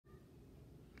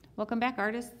Welcome back,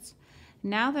 artists.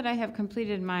 Now that I have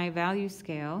completed my value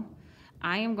scale,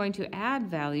 I am going to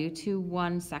add value to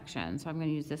one section. So I'm going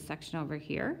to use this section over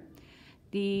here.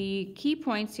 The key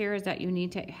points here is that you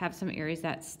need to have some areas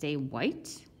that stay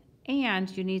white, and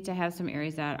you need to have some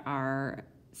areas that are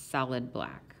solid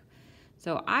black.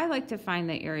 So I like to find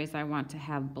the areas I want to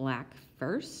have black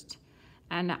first,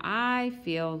 and I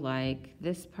feel like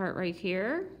this part right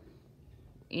here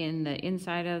in the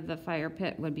inside of the fire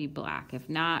pit would be black. If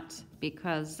not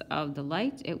because of the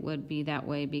light, it would be that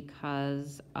way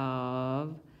because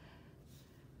of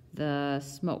the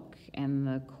smoke and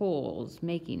the coals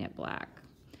making it black.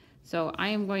 So I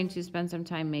am going to spend some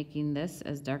time making this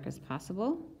as dark as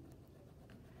possible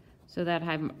so that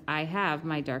I have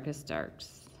my darkest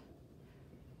darks.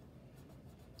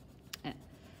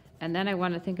 And then I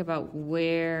want to think about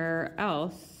where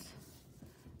else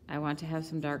I want to have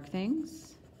some dark things,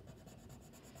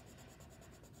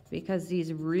 because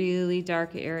these really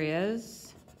dark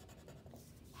areas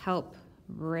help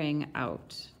bring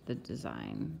out the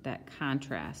design, that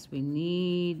contrast. We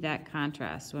need that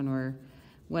contrast when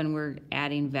we're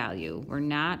adding value. We're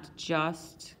not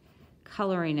just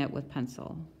coloring it with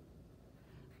pencil.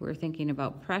 We're thinking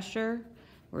about pressure.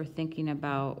 We're thinking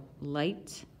about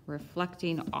light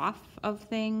reflecting off of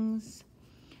things.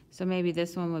 So maybe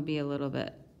this one would be a little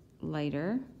bit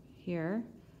lighter here.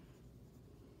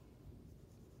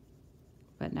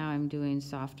 But now I'm doing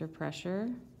softer pressure.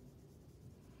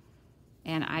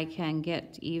 And I can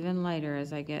get even lighter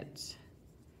as I get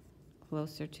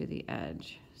closer to the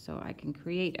edge. So I can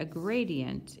create a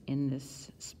gradient in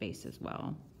this space as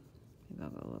well. Maybe I'll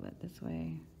go a little bit this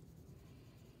way.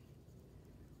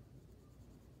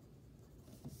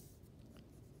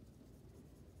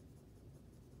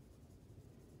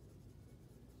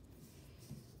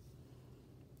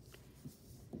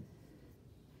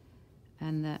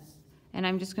 And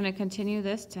I'm just going to continue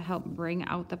this to help bring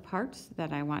out the parts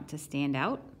that I want to stand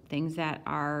out. Things that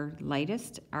are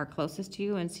lightest are closest to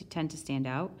you and tend to stand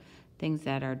out. Things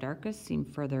that are darkest seem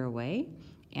further away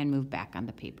and move back on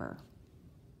the paper.